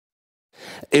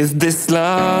Is this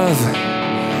love?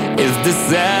 Is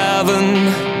this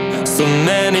heaven? So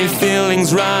many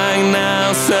feelings right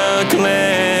now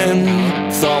circling.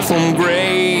 Fall from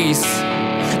grace,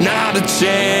 not a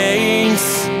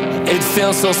chase. It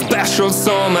feels so special,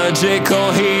 so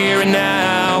magical here and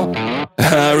now.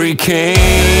 Hurricane,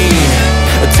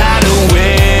 a tidal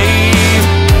wave.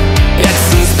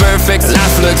 Essence perfect,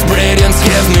 life looks brilliant.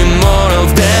 Give me more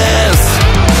of this.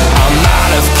 I'm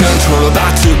out of control,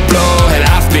 about to blow, and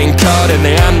I've been caught in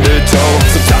the undertow.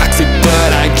 So toxic,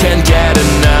 but I can't get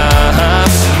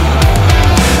enough.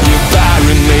 You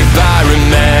bury me, bury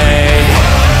me.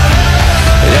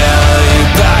 Yeah, you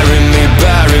bury me,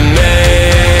 bury me.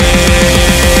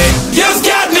 You've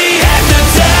got me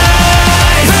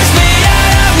hypnotized. Push me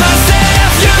out of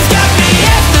myself. You've got me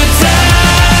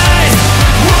hypnotized.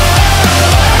 Whoa.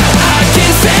 I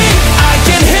can see, I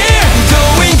can hear,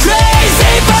 going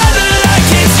crazy, but the light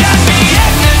has got me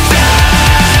hypnotized.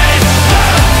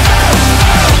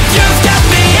 You've got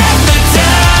me hypnotized.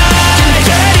 Can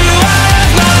get you out of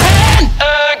my hand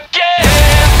again.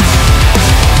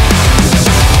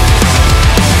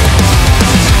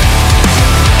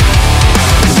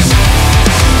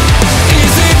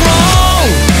 Is it wrong?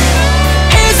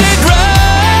 Is it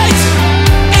right?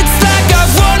 It's like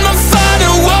I've won my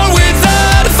final war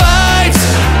without a fight.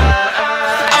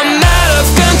 I'm out of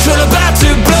control, about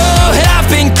to blow, and I've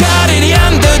been caught in the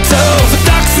undertow. For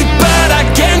toxic, but I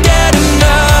can't get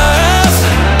enough.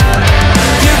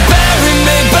 You bury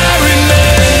me, bury me.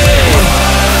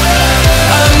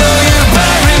 I know you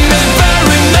bury me,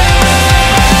 bury me.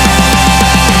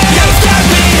 You've got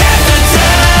me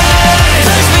hypnotized.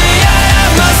 Push me out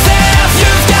of myself.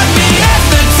 You've got me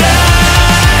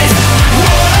hypnotized.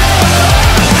 Whoa.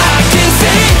 I can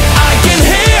see, I can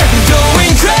hear,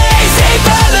 going crazy,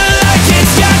 but the light has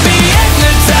got me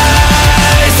hypnotized.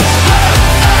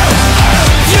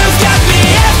 You've got me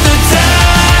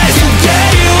hypnotized. Can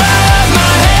get you out of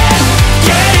my head,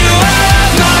 get you out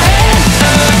of my head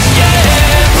again.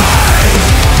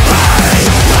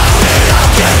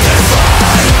 I'll get this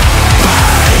one.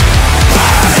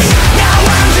 Now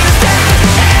I'm just dead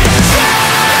inside.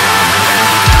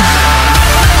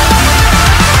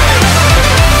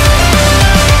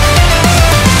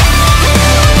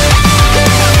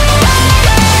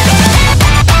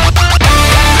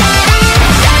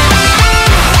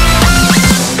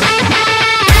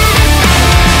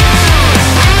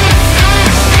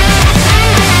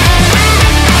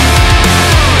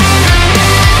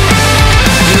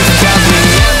 You've got me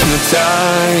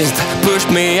hypnotized. Pushed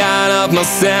me out of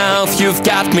myself. You've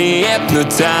got me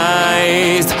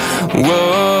hypnotized.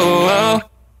 Whoa.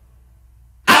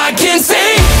 I can see,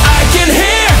 I can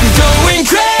hear, going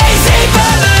crazy,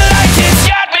 but the light has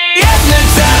got me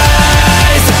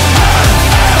hypnotized.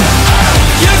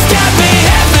 You've got me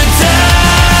hypnotized.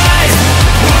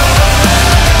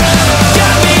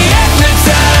 Got me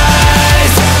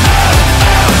hypnotized.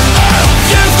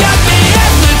 You've got me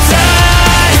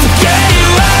hypnotized. Get you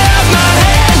out of my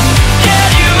head, get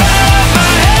you out of my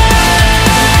head.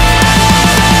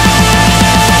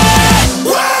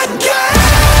 What God?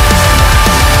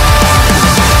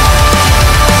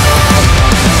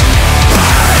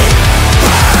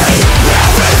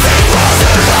 Everything was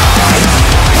a lie.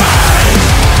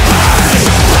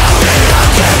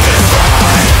 I'll get this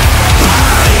right.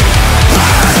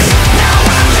 Now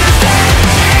I'm just dead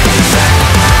inside.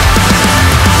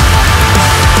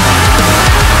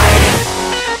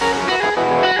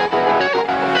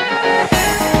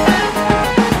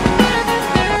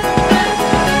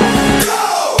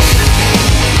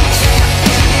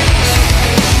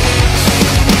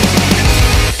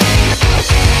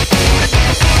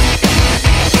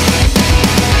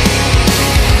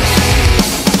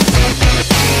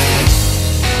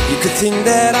 You could think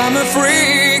that I'm a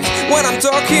freak when I'm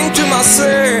talking to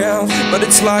myself, but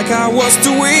it's like I was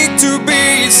too weak to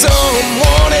be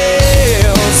someone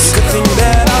else. You could think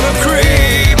that I'm a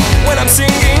creep when I'm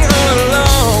singing all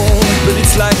alone, but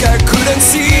it's like I couldn't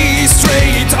see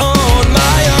straight on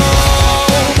my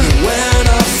own. When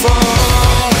I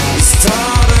fall, we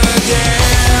start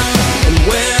again, and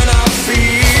when I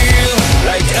feel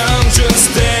like I'm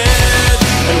just dead,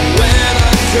 and when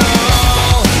I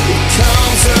call, it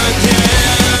comes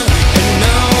again, and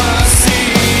now I see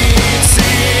it's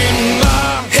in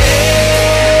my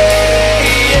head.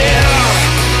 Yeah,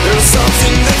 there's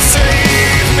something that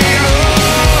saves me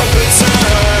all the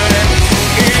time.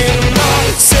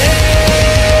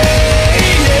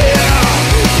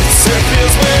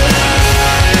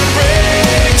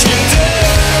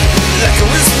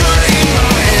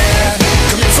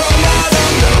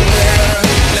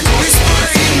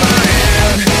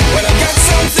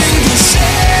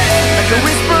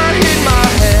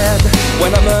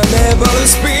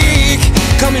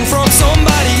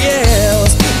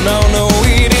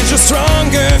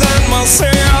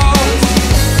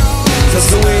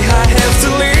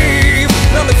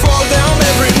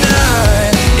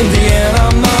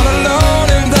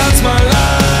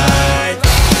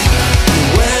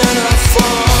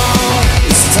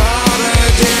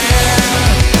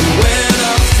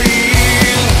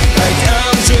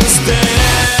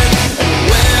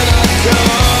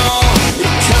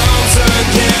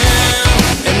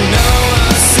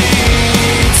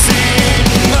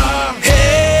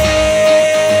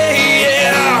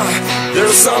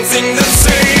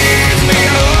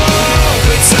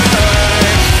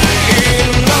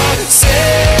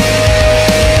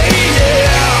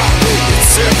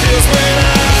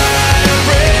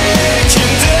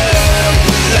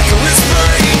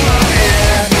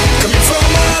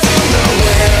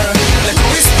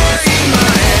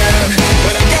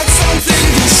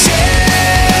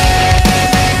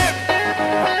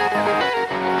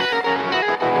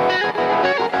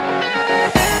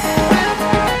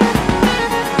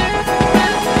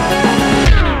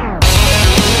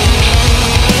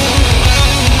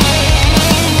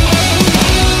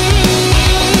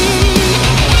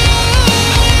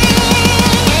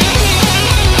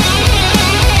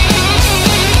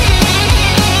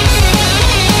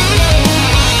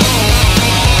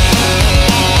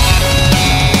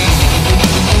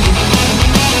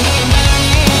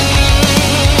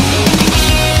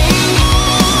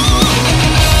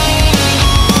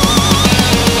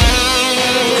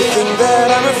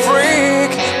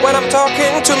 I'm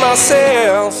talking to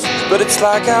myself, but it's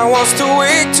like I was too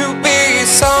weak to be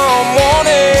someone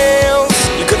else.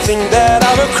 You could think that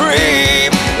I'm a creep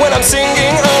when I'm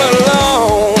singing all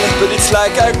alone, but it's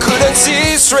like I couldn't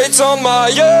see straight on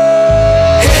my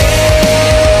own.